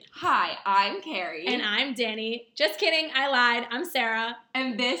Hi, I'm Carrie. And I'm Danny. Just kidding, I lied. I'm Sarah.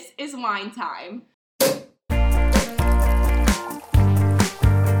 And this is Wine Time.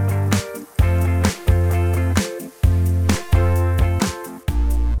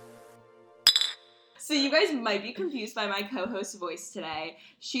 So you guys might be confused by my co-host's voice today.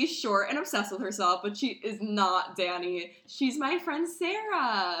 She's short and obsessed with herself, but she is not Danny. She's my friend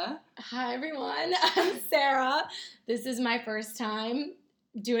Sarah. Hi, everyone. I'm Sarah. This is my first time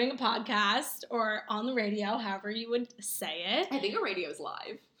doing a podcast or on the radio, however you would say it. I think a radio is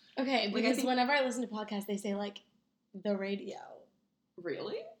live. Okay, because whenever I listen to podcasts, they say, like, the radio.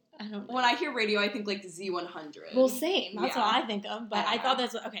 Really? I don't know. When I hear radio, I think, like, Z100. Well, same. That's what I think of. But I thought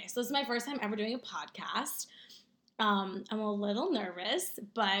that's okay, so this is my first time ever doing a podcast. I'm a little nervous,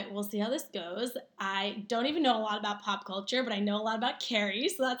 but we'll see how this goes. I don't even know a lot about pop culture, but I know a lot about Carrie,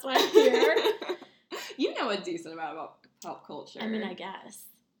 so that's why I'm here. You know a decent amount about pop culture. I mean, I guess.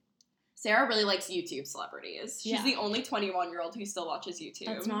 Sarah really likes YouTube celebrities. She's Yeah. the only 21-year-old who still watches YouTube.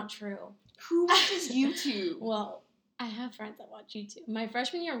 That's not true. Who watches YouTube? Well, I have friends that watch YouTube. My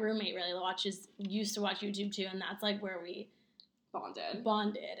freshman year roommate really used to watch YouTube too, and that's like where we bonded.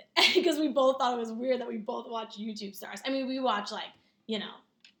 Because we both thought it was weird that we both watch YouTube stars. I mean, we watch, like, you know,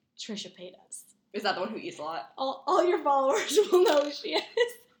 Trisha Paytas. Is that the one who eats a lot? All your followers will know who she is.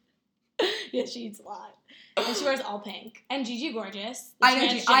 Yeah, she eats a lot. And she wears all pink. And Gigi Gorgeous. I know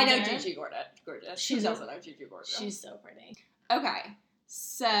Gigi Gorgeous. She doesn't know Gigi Gorgeous. She's so pretty. Okay.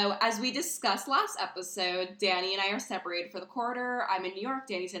 So, as we discussed last episode, Danny and I are separated for the quarter. I'm in New York,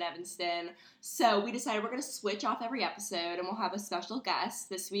 Danny's in Evanston. So, we decided we're going to switch off every episode, and we'll have a special guest.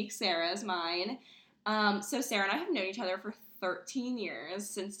 This week, Sarah is mine. So, Sarah and I have known each other for 13 years,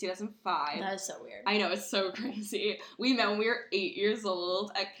 since 2005. That is so weird. I know, it's so crazy. We met when we were 8 years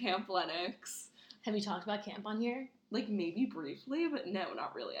old at Camp Lennox. Have you talked about camp on here? Like, maybe briefly, but no,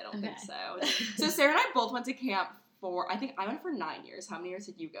 not really. I don't think so. So, Sarah and I both went to camp I think I went for 9 years. How many years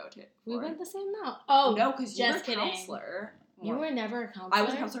did you go to? We went the same amount. Oh, no, because you were a kidding. counselor. You were never a counselor? I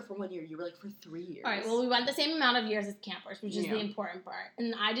was a counselor for 1 year. You were like for 3 years. All right, well, we went the same amount of years as campers, which is the important part.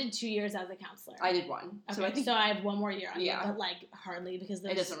 And I did 2 years as a counselor. I did 1. Okay, so I have 1 more year on you, but like hardly because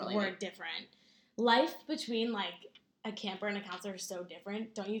those were different. Life between like a camper and a counselor is so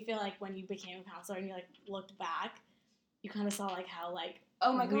different. Don't you feel like when you became a counselor and you like looked back, you kind of saw like how like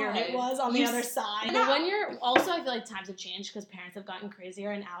weird it was on the other side. But when you're also, I feel like times have changed because parents have gotten crazier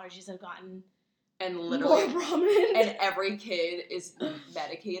and allergies have gotten literally more prominent. And every kid is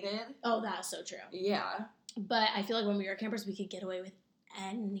medicated. Oh, that's so true. Yeah. But I feel like when we were campers, we could get away with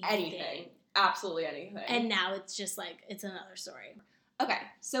anything. Absolutely anything. And now it's just like, it's another story. Okay,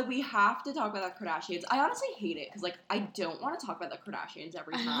 so we have to talk about the Kardashians. I honestly hate it because, like, I don't want to talk about the Kardashians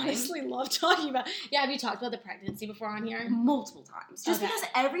every time. I honestly love talking about. Yeah, have you talked about the pregnancy before on here? Multiple times. Just because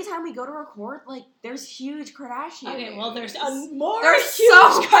every time we go to record, like, there's huge Kardashians. Okay, well, there's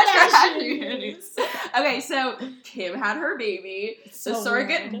huge Kardashians. Okay, so Kim had her baby. So the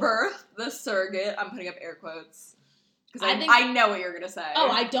surrogate birthed the surrogate. I'm putting up air quotes. Because I know what you're going to say. Oh,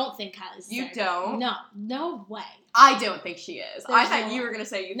 I don't think Kylie's You don't? No way. I don't think she is. I thought you were going to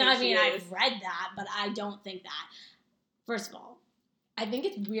say you think she is. I've read that, but I don't think that. First of all, I think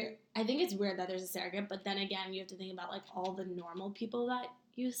it's weird. I think it's weird that there's a surrogate, but then again, you have to think about, like, all the normal people that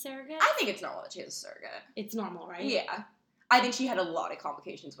use surrogate. I think it's normal that she has a surrogate. It's normal, right? Yeah. I think she had a lot of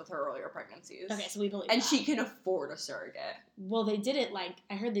complications with her earlier pregnancies. Okay, so we believe And that. she can afford a surrogate. Well, they did it, like,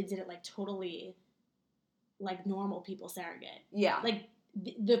 I heard they did it, like, totally, like, normal people surrogate. Yeah. Like,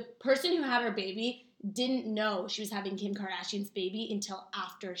 the person who had her baby didn't know she was having Kim Kardashian's baby until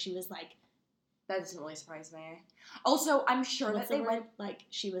after she was, like... That doesn't really surprise me. Also, I'm sure that they went... Like,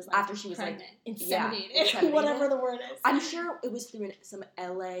 she was, like, after she was pregnant. Like... Inseminated. Whatever the word is. I'm sure it was through some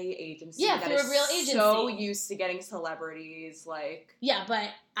LA agency. Yeah, through a real agency. So used to getting celebrities, like... Yeah, but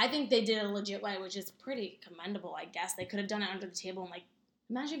I think they did it a legit way, which is pretty commendable, I guess. They could have done it under the table and, like,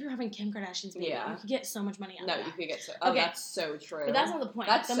 imagine if you're having Kim Kardashian's baby. Yeah. You could get so much money out of that. No, you could get so... Oh, okay. That's so true. But that's not the point.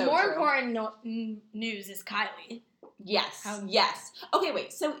 That's the so more true. important news is Kylie. Yes. Yes. Okay,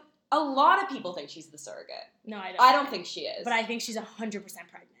 wait. So, a lot of people think she's the surrogate. No, I don't. I don't think she is. But I think she's 100%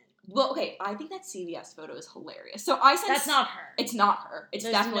 pregnant. Well, okay, I think that CVS photo is hilarious. So I said... That's not her. It's not her. It's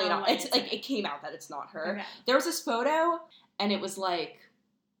There's definitely no not. way It's like, it came out that it's not her. Okay. There was this photo, and it was like...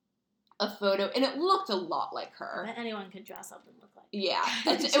 a photo, and it looked a lot like her. I bet anyone could dress up and look like Yeah.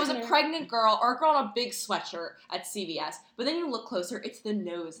 It was a pregnant girl, or a girl in a big sweatshirt at CVS. But then you look closer, it's the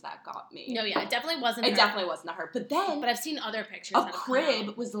nose that got me. No, yeah, it definitely wasn't her. It definitely wasn't her. But then... But I've seen other pictures. A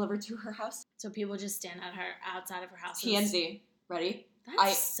crib was delivered to her house. So people just stand at her outside of her house. TMZ. Ready? That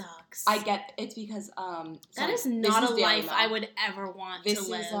sucks. I get it's because that is not a life I would ever want to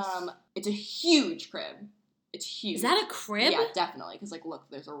live. It's a huge crib. It's huge. Is that a crib? Yeah, definitely. Because look,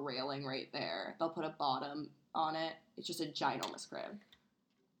 there's a railing right there. They'll put a bottom on it. It's just a ginormous crib.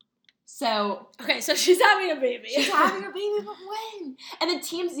 So so she's having a baby. She's having a baby, but when? And then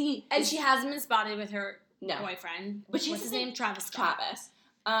TMZ, and she hasn't been spotted with her boyfriend. But what's his name? Travis Scott.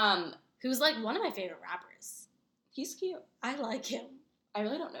 Who's one of my favorite rappers. He's cute. I like him. I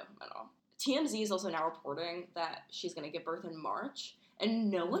really don't know him at all. TMZ is also now reporting that she's going to give birth in March,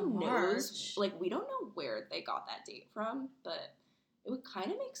 and no one knows. We don't know where they got that date from, but it would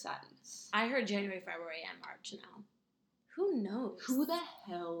kind of make sense. I heard January, February, and March now. Who knows? Who the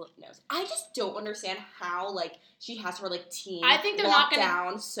hell knows? I just don't understand how, she has her, team I think they're locked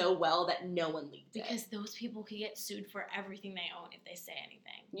down so well that no one leaked it. Because those people could get sued for everything they own if they say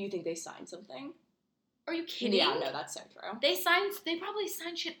anything. You think they signed something? Are you kidding? Yeah, no, that's so true. They probably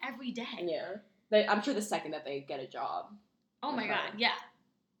sign shit every day. Yeah. I'm sure the second that they get a job. Oh my god, yeah.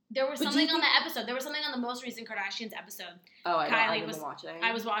 There was something on the episode. There was something on the most recent Kardashians episode. Oh, I was watching.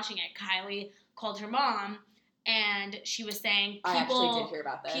 I was watching it. Kylie called her mom, and she was saying I actually did hear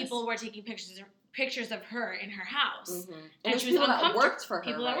about this. People were taking pictures of her in her house, mm-hmm. and she was uncomfortable. That worked for her,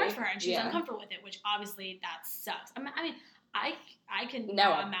 people that worked for her, and she was uncomfortable with it, which obviously that sucks. I can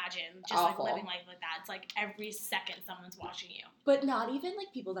imagine just living life like that. It's every second someone's watching you. But not even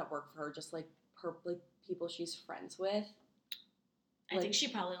people that work for her, just her people she's friends with. I think she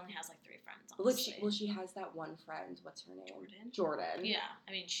probably only has 3 friends. Honestly. She has that one friend. What's her name? Jordan. Yeah,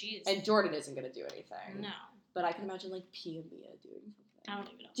 I mean she's. And Jordan isn't gonna do anything. No. But I can imagine Pia Mia doing something. I don't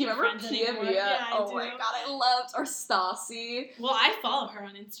even know. Do you remember Pia Mia? Yeah, I do. My god, I loved or Stassi. Well, I follow her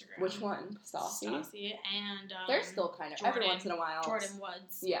on Instagram. Which one? Stassi and they're still kind of Jordan, every once in a while. Jordan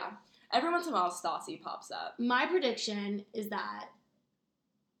Woods. Yeah, every once in a while Stassi pops up. My prediction is that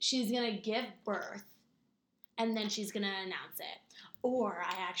she's gonna give birth, and then she's gonna announce it. Or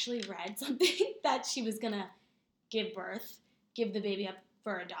I actually read something that she was gonna give birth, give the baby up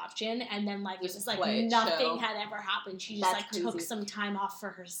for adoption, and then nothing had ever happened. She just took some time off for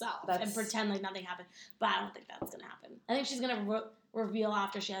herself and pretend like nothing happened. But I don't think that's gonna happen. I think she's gonna reveal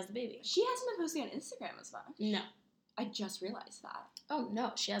after she has the baby. She hasn't been posting on Instagram as much. No, I just realized that. Oh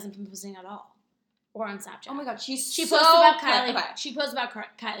no, she hasn't been posting at all, or on Snapchat. Oh my god, she posted about Kylie. Okay. She posted about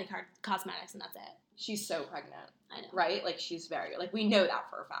Kylie Cosmetics, and that's it. She's so pregnant. I know, right? She's very we know that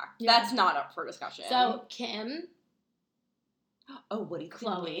for a fact. Yeah. That's not up for discussion. So Kim. Oh, what do you think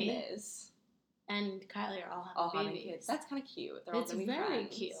Chloe is? And Kylie are all having babies. Kids. That's kind of cute. They're all very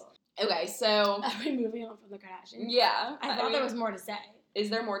friends. Cute. Okay, so are we moving on from the Kardashians? Yeah, I thought there was more to say. Is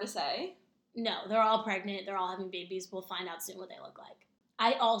there more to say? No, they're all pregnant. They're all having babies. We'll find out soon what they look like.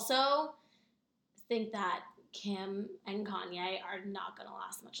 I also think that Kim and Kanye are not going to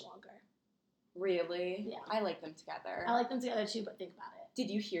last much longer. Really? Yeah. I like them together. I like them together too, but think about it. Did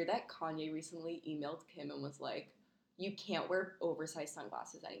you hear that Kanye recently emailed Kim and was like, you can't wear oversized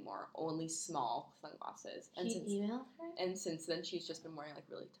sunglasses anymore, only small sunglasses. And emailed her? And since then, she's just been wearing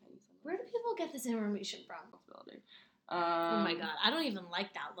really tiny sunglasses. Where do people get this information from? Oh my god, I don't even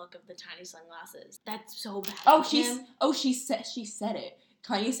like that look of the tiny sunglasses. That's so bad. She said it.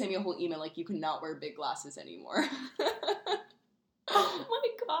 Kanye sent me a whole email you cannot wear big glasses anymore. Oh my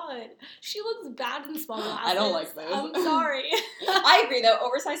god, she looks bad in small glasses. I don't like those. I'm sorry. I agree though.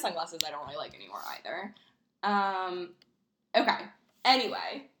 Oversized sunglasses I don't really like anymore either. Okay.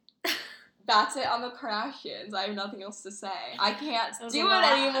 Anyway, that's it on the Kardashians. I have nothing else to say. I can't do it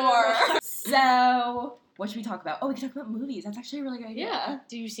anymore. So, what should we talk about? Oh, we can talk about movies. That's actually a really good idea. Yeah.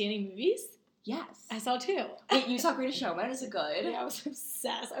 Did you see any movies? Yes. I saw 2. Wait, you saw Greatest Showman? Is it good? Yeah, I was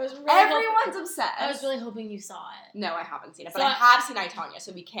obsessed. Everyone's obsessed. I was really hoping you saw it. No, I haven't seen it, but I have seen I, Tonya,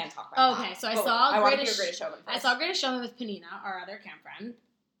 so we can talk about that. Okay, so I saw Greatest Showman first. I saw Greatest Showman with Panina, our other camp friend,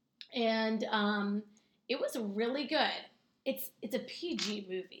 and it was really good. It's a PG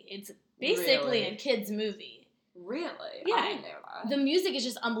movie. It's basically a kid's movie. Really? Yeah. I didn't know that. The music is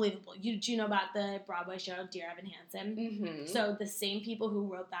just unbelievable. Do you know about the Broadway show Dear Evan Hansen? Mm-hmm. So the same people who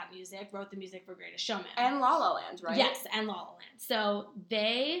wrote the music for Greatest Showman. And La La Land, right? Yes, and La La Land. So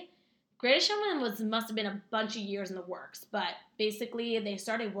Greatest Showman must have been a bunch of years in the works, but basically they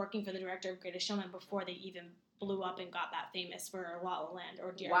started working for the director of Greatest Showman before they even blew up and got that famous for La La Land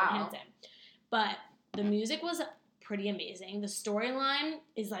or Dear Evan Hansen. But the music was pretty amazing. The storyline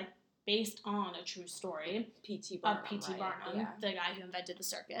is based on a true story. P.T. Barnum, Barnum, the guy who invented the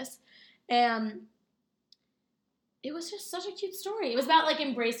circus. And It was just such a cute story. It was about, like,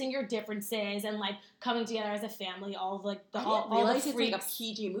 embracing your differences and, like, coming together as a family. All of, like, all the freaks. It's like a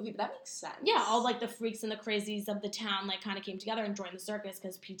PG movie, but that makes sense. Yeah, all, like, the freaks and the crazies of the town, like, kind of came together and joined the circus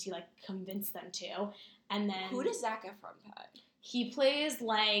because PT, like, convinced them to. And then... Who does Zac Efron play? He plays,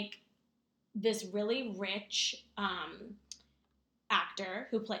 like, this really rich actor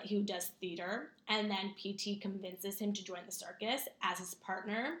who does theater, and then PT convinces him to join the circus as his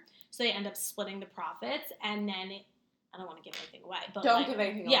partner. So they end up splitting the profits, and then... I don't want to give anything away, but don't give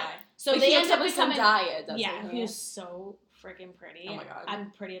anything away. So they end up with becoming Zendaya, doesn't he who's so freaking pretty. Oh my god,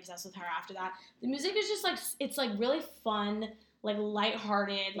 I'm pretty obsessed with her after that. The music is just like it's like really fun, like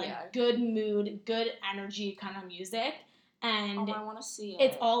lighthearted, like good mood, good energy kind of music. And I want to see it.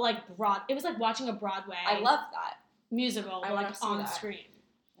 It's all like it was like watching a Broadway. I love that musical, like on screen.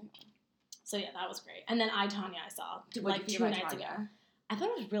 So yeah, that was great. And then I, Tonya, I saw like 2 nights ago. I thought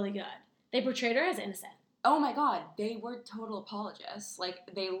it was really good. They portrayed her as innocent. Oh my god, they were total apologists. Like,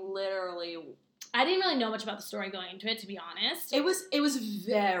 they literally... I didn't really know much about the story going into it, to be honest. It was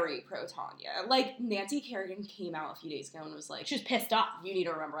very pro-Tonya. Like, Nancy Kerrigan came out a few days ago and was like... She was pissed off. You need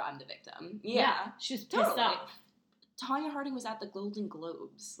to remember I'm the victim. Yeah. She was pissed off. Tonya Harding was at the Golden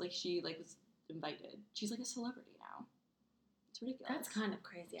Globes. Like, she, like, was invited. She's, like, a celebrity now. It's ridiculous. That's kind of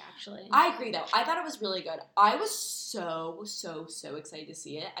crazy, actually. I agree, though. I thought it was really good. I was so excited to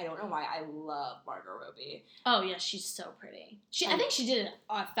see it. I don't know why. I love Margot Robbie. Oh, yeah, she's so pretty. I think she did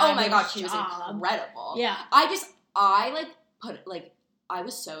a fabulous Oh my god, she job. was incredible. Yeah. I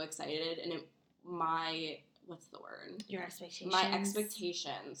was so excited, and what's the word? Your expectations. My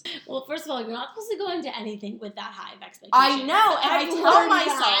expectations. Well, first of all, you're not supposed to go into anything with that high of expectations. I know, and I tell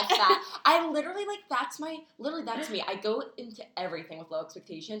myself that. I literally, like, that's me. I go into everything with low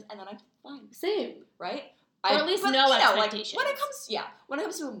expectations, and then I'm fine. Same. Right? Or at least no expectations. Like, when it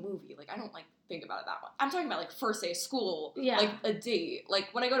comes to a movie, like, I don't, like, think about it that much. I'm talking about, like, first day of school, like, a date. Like,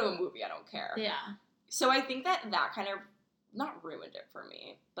 when I go to a movie, I don't care. Yeah. So I think that kind of, not ruined it for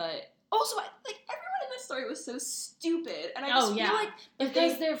me, but... Also, like, everyone in this story was so stupid, and I just feel like...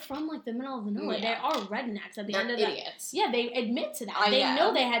 Because they're from, like, the middle of the nowhere. Yeah. They are rednecks at the end of They're idiots. Yeah, they admit to that. They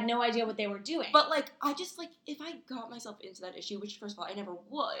know they had no idea what they were doing. But, like, I just, like, if I got myself into that issue, which, first of all, I never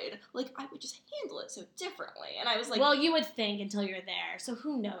would, like, I would just handle it so differently, and I was like... Well, you would think until you're there, so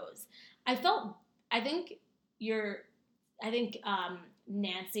who knows? I think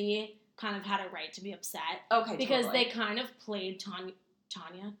Nancy kind of had a right to be upset. Okay, because totally. they kind of played Tonya,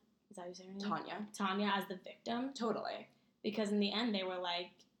 is that what you're saying? Tonya as the victim. Totally. Because in the end, they were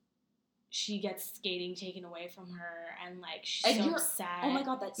like, she gets skating taken away from her, and, like, she's so upset. Oh my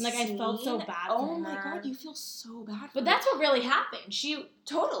god, that's like, I felt so bad for her. Oh my god, you feel so bad for her. But that's what really happened.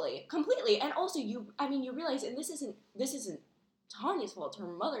 Totally, completely. And also, you realize, and this isn't Tanya's fault, it's her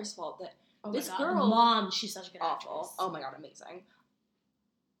mother's fault, that this girl... Mom, she's such a good awful. actress. Oh my god, amazing.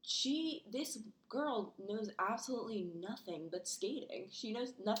 This girl knows absolutely nothing but skating. She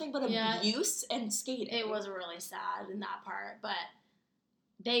knows nothing but abuse and skating. It was really sad in that part, but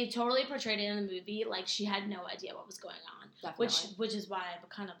they totally portrayed it in the movie like she had no idea what was going on. Definitely. Which is why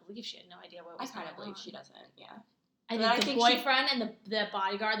I kind of believe she had no idea what was going on. I kind of believe she doesn't, yeah. I think the boyfriend and the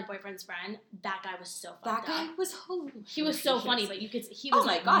bodyguard, the boyfriend's friend, that guy was so funny. That guy was hilarious. He was so funny, but you could see he was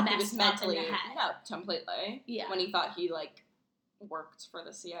he was mentally up in the head. No, completely. Yeah. When he thought he, like, worked for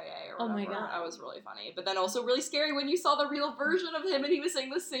the CIA or whatever. Oh my god. That was really funny. But then also really scary when you saw the real version of him and he was saying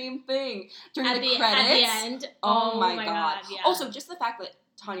the same thing during the credits. At the end. Oh my god. Yeah. Also, just the fact that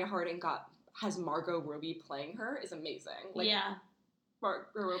Tonya Harding has Margot Robbie playing her is amazing. Like, yeah. Margot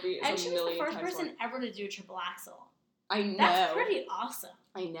Robbie is and she was the first person ever to do triple axel. I know. That's pretty awesome.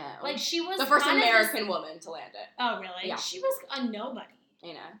 I know. Like, she was the first American woman to land it. Oh, really? Yeah. She was a nobody.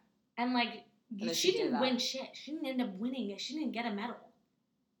 I know. And, like, she didn't win shit. She didn't end up winning. She didn't get a medal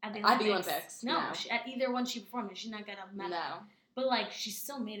at the Olympics. No. At either one she performed in, she did not get a medal. No. But, like, she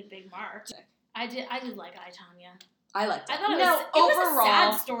still made a big mark. I did like I, Tonya. I liked it. I thought it was a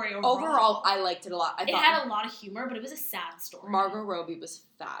sad story overall. Overall, I liked it a lot. It had a lot of humor, but it was a sad story. Margot Robbie was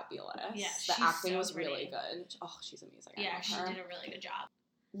fabulous. Yeah, the acting was really good. Oh, she's amazing. Yeah, she did a really good job.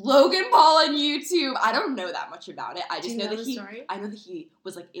 Logan Paul on YouTube. I don't know that much about it. I just know that I know that he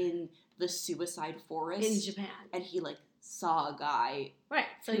was, like, in the suicide forest in Japan, and he, like, saw a guy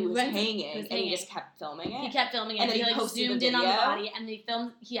so who was hanging, and he just kept filming it. He kept filming it, and he, like, zoomed in on the body, and they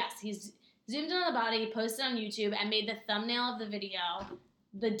filmed. Yes, he's zoomed in on the body, posted on YouTube, and made the thumbnail of the video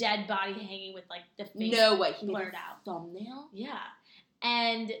the dead body hanging with, like, the face blurred out. Thumbnail? Yeah.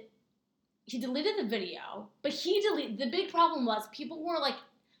 And he deleted the video, but the big problem was people were, like,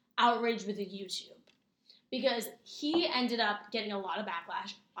 outraged with the YouTube because he ended up getting a lot of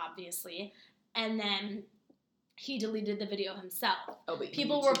backlash, obviously, and then he deleted the video himself. Oh, but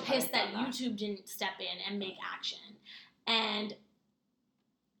people were pissed that YouTube didn't step in and make action. And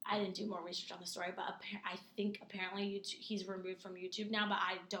I didn't do more research on the story, but I think apparently he's removed from YouTube now, but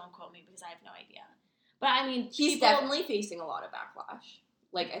don't quote me because I have no idea. But I mean, he's definitely facing a lot of backlash.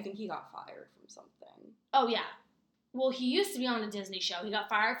 Like, I think he got fired from something. Oh, yeah. Well, he used to be on a Disney show. He got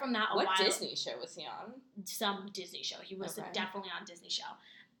fired from that a while. What Disney show was he on? Some Disney show. He was definitely on a Disney show.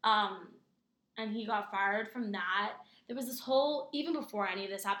 And he got fired from that. There was this whole, even before any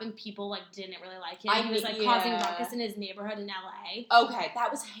of this happened, people, like, didn't really like him. He was, like, causing ruckus in his neighborhood in LA. Okay, that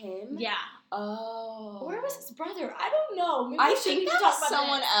was him? Yeah. Oh. Where was his brother? I don't know. Maybe I think that was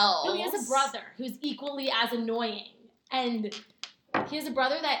someone else. No, he has a brother who's equally as annoying. And he has a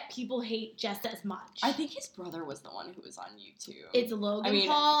brother that people hate just as much. I think his brother was the one who was on YouTube. It's Logan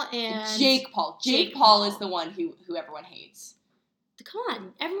Paul and... Jake Paul. Jake Paul is the one who everyone hates. Come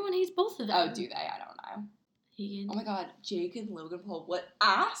on. Everyone hates both of them. Oh, do they? I don't know. Oh my god, Jake and Logan Paul, what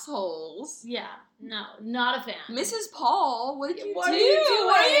assholes. Yeah, no, not a fan. Mrs. Paul, what did you do? What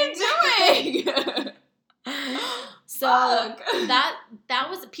are you doing? So that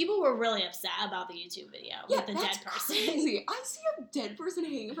was, people were really upset about the YouTube video with the dead person. Crazy. I see a dead person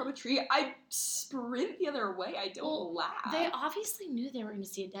hanging from a tree, I sprint the other way, I don't laugh. They obviously knew they were going to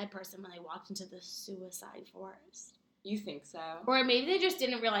see a dead person when they walked into the suicide forest. You think so? Or maybe they just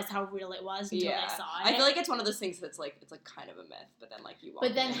didn't realize how real it was until they saw it. I feel like it's one of those things that's like, it's like kind of a myth, but then like you walk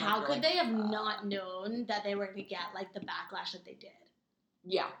But then how could they have not known that they were going to get like the backlash that they did?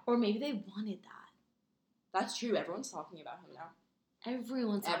 Yeah. Or maybe they wanted that. That's true. Everyone's talking about him now.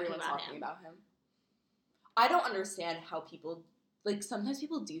 Everyone's talking about him. I don't understand how people, like, sometimes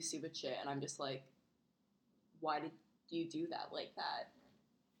people do stupid shit, and I'm just like, why did you do that like that?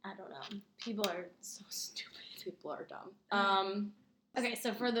 I don't know. People are so stupid. People are dumb. Okay,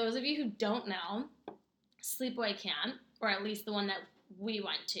 so for those of you who don't know, Sleepaway Camp, or at least the one that we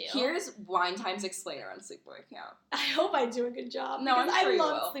went to. Here's Wine Time's explainer on Sleepaway Camp. I hope I do a good job. No, I'm sure I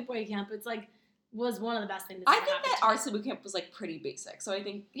love Sleepaway Camp. It's like, was one of the best things. I think that our Sleepaway Camp was like pretty basic, so I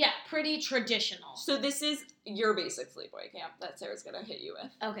think... Yeah, pretty traditional. So this is your basic Sleepaway Camp that Sarah's gonna hit you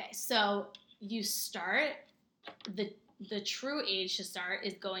with. Okay, so you start, the true age to start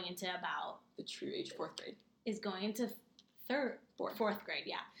is going into about... The true age, 4th grade. Is going into fourth grade,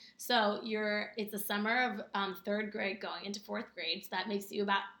 yeah. So it's the summer of 3rd grade going into 4th grade, so that makes you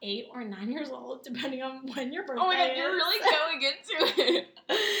about 8 or 9 years old, depending on when your birthday is. Oh my god, you're really going into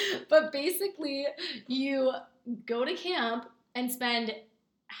it. But basically, you go to camp and spend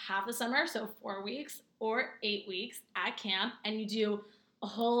half the summer, so 4 weeks or 8 weeks at camp, and you do a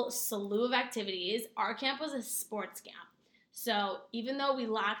whole slew of activities. Our camp was a sports camp. So even though we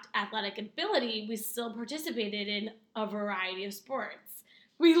lacked athletic ability, we still participated in a variety of sports.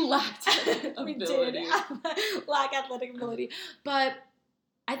 We lacked ability. We did lack athletic ability. But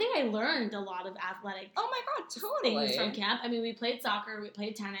I think I learned a lot of athletic things from camp. I mean, we played soccer, we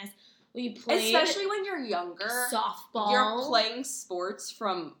played tennis, we played... Especially when you're younger. Softball. You're playing sports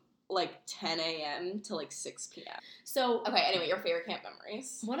from like 10 a.m. to like 6 p.m. So... Okay, anyway, your favorite camp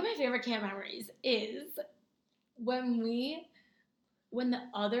memories. One of my favorite camp memories is... When the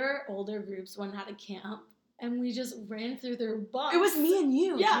other older groups went out of camp and we just ran through their bunks. It was me and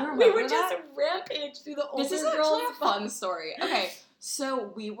you. Yeah, we would just rampage through the older girls. This is actually a fun story. Okay,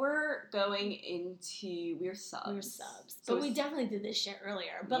 so we were subs. We were subs. But we definitely did this shit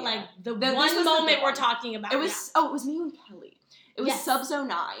earlier. But like the one moment we're talking about. It was me and Kelly. It was Sub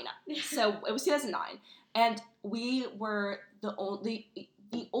 09. So it was 2009. And we were the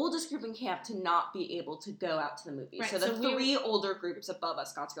oldest group in camp to not be able to go out to the movies. Right, so the three older groups above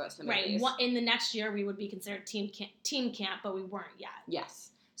us got to go out to the movies. Right. In the next year, we would be considered team camp, but we weren't yet. Yes.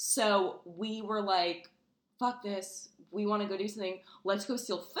 So we were like, fuck this. We want to go do something. Let's go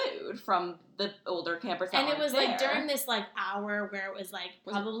steal food from the older campers. And it was like during this like hour where it was like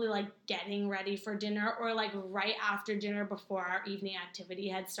probably like getting ready for dinner or like right after dinner before our evening activity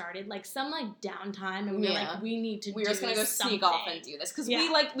had started, like some like downtime, and we were like, we need to. We were just gonna go sneak off and do this because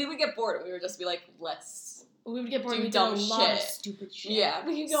we would get bored and we would just be like, we would get bored and we did a lot of stupid shit. Yeah,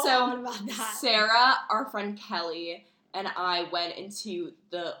 we can go on about that. Sarah, our friend Kelly, and I went into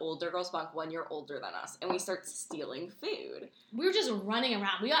the older girl's bunk 1 year older than us, and we started stealing food. We were just running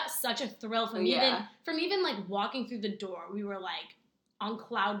around. We got such a thrill from even like walking through the door. We were like on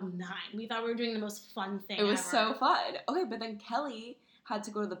cloud 9. We thought we were doing the most fun thing ever. It was so fun. Okay, but then Kelly had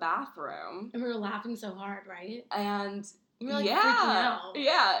to go to the bathroom. And we were laughing so hard, right? And we were like freaking out.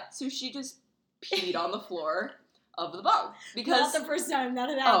 Yeah, so she just peed on the floor of the bunk. Because not the first time that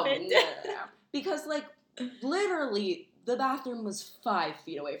had happened. Oh, no. Because like, literally, the bathroom was 5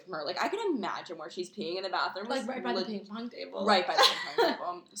 feet away from her. Like, I can imagine where she's peeing in the bathroom. Like, right by the ping pong table. Right by the ping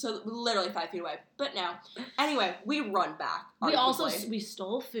pong table. So, literally 5 feet away. But no. Anyway, we run back. We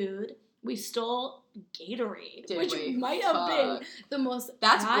stole food. We stole Gatorade, which might have been the most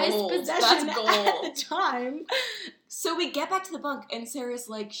prized possession at the time. So we get back to the bunk, and Sarah's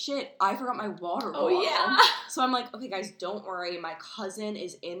like, shit, I forgot my water bottle. Oh, yeah. So I'm like, okay, guys, don't worry. My cousin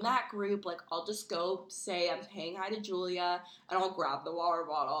is in that group. Like, I'll just go say I'm saying hi to Julia, and I'll grab the water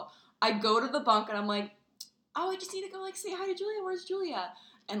bottle. I go to the bunk, and I'm like, oh, I just need to go, like, say hi to Julia. Where's Julia?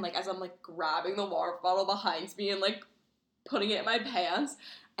 And, like, as I'm, like, grabbing the water bottle behind me and, like, putting it in my pants,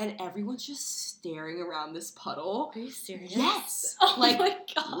 and everyone's just staring around this puddle. Are you serious? Yes. Oh like, my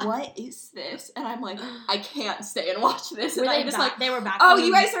God. What is this? And I'm like, I can't stay and watch this. And I'm just like, they were back. Oh,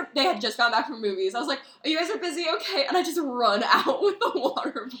 you guys they had just gone back from movies. I was like, oh, you guys are busy? Okay. And I just run out with the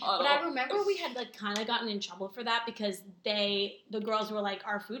water bottle. But I remember we had, like, kind of gotten in trouble for that because the girls were like,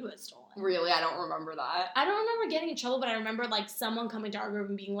 our food was stolen. Really? I don't remember that. I don't remember getting in trouble, but I remember, like, someone coming to our group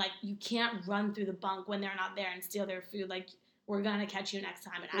and being like, you can't run through the bunk when they're not there and steal their food. Like, we're gonna catch you next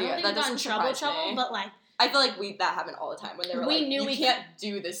time. And I don't think we got in trouble, but, like, I feel like that happened all the time when they were like, you can't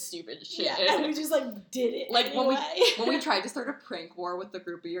do this stupid shit. Yeah, and we just, like, did it. Like, anyway. when we tried to start a prank war with the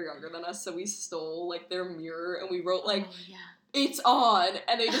group a year younger than us, so we stole, like, their mirror, and we wrote, like, it's on,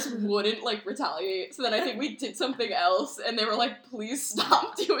 and they just wouldn't, like, retaliate. So then I think we did something else, and they were like, please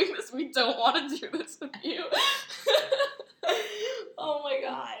stop doing this. We don't want to do this with you. Oh my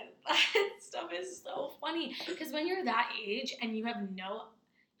God. That stuff is so funny. Because when you're that age and you've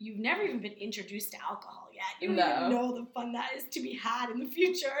never even been introduced to alcohol yet. You don't even know the fun that is to be had in the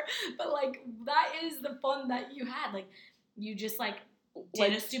future. But, like, that is the fun that you had. Like, you just, like,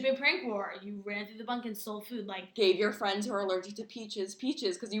 did a stupid prank war. You ran through the bunk and stole food. Like, gave your friends who are allergic to peaches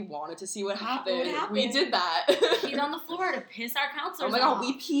because you wanted to see what happened. We did that. Peed on the floor to piss our counselors off. Oh my God,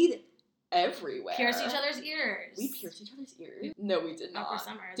 we peed everywhere. Pierced each other's ears. We pierced each other's ears? No, we did not. For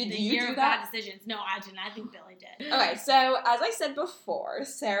summer. Did you do that? Bad decisions. No, I didn't. I think Billy did. Okay, so as I said before,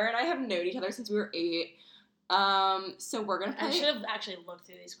 Sarah and I have known each other since we were 8. So we're gonna play. I should have actually looked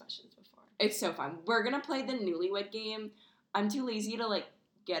through these questions before. It's so fun. We're gonna play the Newlywed Game. I'm too lazy to, like,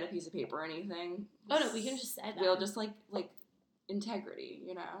 get a piece of paper or anything. Oh no, we can just say that. We'll just like integrity,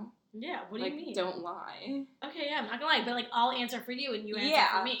 you know? Yeah, what do you mean? Don't lie. Okay, yeah, I'm not gonna lie, but, like, I'll answer for you and you answer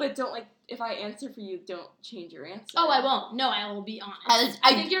for me. Yeah, but don't, like, if I answer for you, don't change your answer. Oh, I won't. No, I will be honest.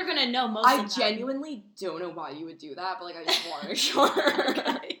 I think you're gonna know most of them. I genuinely don't know why you would do that, but, like, I just want to make sure.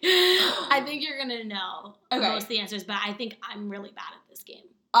 Okay. I think you're gonna know most of the answers, but I think I'm really bad at this game.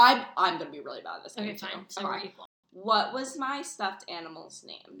 I'm gonna be really bad at this game, Okay, fine. So we're equal. What was my stuffed animal's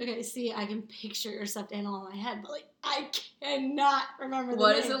name? Okay, see, I can picture your stuffed animal in my head, but, like, I cannot remember the name.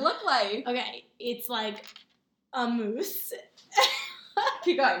 What does it look like? Okay, it's like a moose.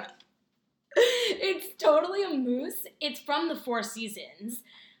 Keep going. It's totally a moose. It's from the Four Seasons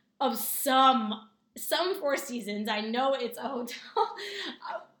of some Four Seasons. I know it's a hotel.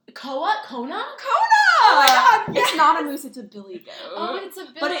 Kona? Oh my God! Yes. It's not a moose, it's a billy goat. Oh, it's a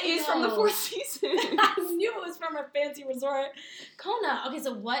billy goat. But it is from the Four Seasons. I knew it was from a fancy resort. Kona. Okay,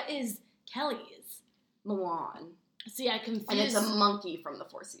 so what is Kelly's? Milan. See, I confused. And it's a monkey from the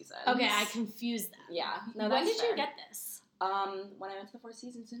Four Seasons. Okay, I confused them. Yeah. No, when did you get this? When I went to the Four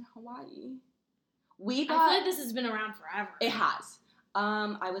Seasons in Hawaii. I feel like this has been around forever. It has.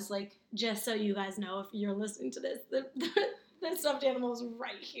 I was like... Just so you guys know, if you're listening to this, the stuffed animal is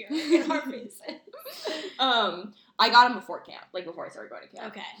right here in our faces. I got him before camp, like before I started going to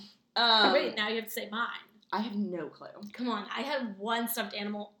camp. Okay. Wait, now you have to say mine. I have no clue. Come on, I had one stuffed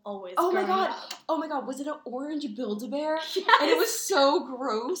animal always. Oh my God! Up. Oh my God! Was it an orange Build-A-Bear? Yes. And it was so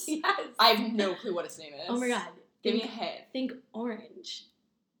gross. Yes. I have no clue what its name is. Oh my God! Give me a hint. Think orange.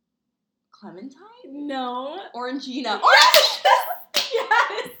 Clementine? No. Orangina. Orange!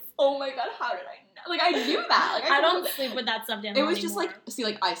 Yes! Oh my God, how did I know? Like, I knew that. Like, I don't sleep with that stuffed animal It was anymore. just like, see,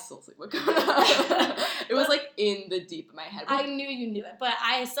 like, I still sleep with Kona. It was like in the deep of my head. I knew you knew it, but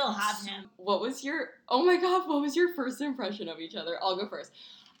I still have him. What was your first impression of each other? I'll go first.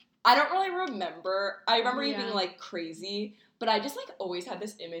 I don't really remember. I remember you being, like, crazy, but I just, like, always had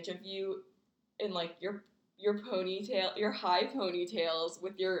this image of you in, like, your ponytail, your high ponytails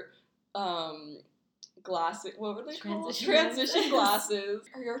with your, glasses, what were they called? Transition glasses.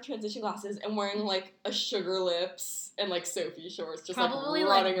 Or your transition glasses, and wearing, like, a sugar lips and, like, Sophie shorts, just, probably,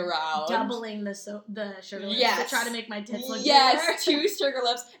 like, running around. Doubling the sugar lips to try to make my tits look bigger. Yes, 2 sugar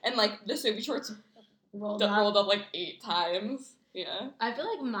lips, and, like, the Sophie shorts rolled up, like, 8 times. Yeah. I feel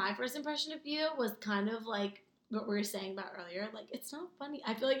like my first impression of you was kind of, like, what we were saying about earlier, like, it's not funny.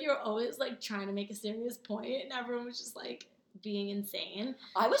 I feel like you're always, like, trying to make a serious point, and everyone was just, like, being insane.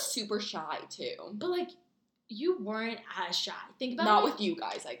 I was super shy, too. But, like, you weren't as shy. Think about Not with you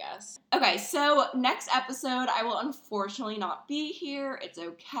guys, I guess. Okay, so next episode, I will unfortunately not be here. It's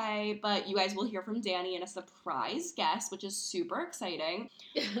okay, but you guys will hear from Danny and a surprise guest, which is super exciting.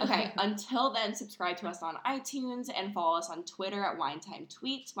 Okay, until then, subscribe to us on iTunes and follow us on Twitter at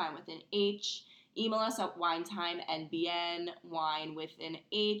WineTimeTweets, wine with an H. Email us at WineTimeNBN, wine with an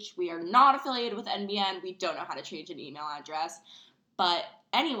H. We are not affiliated with NBN. We don't know how to change an email address. But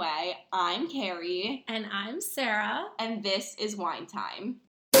anyway, I'm Carrie. And I'm Sarah. And this is Wine Time.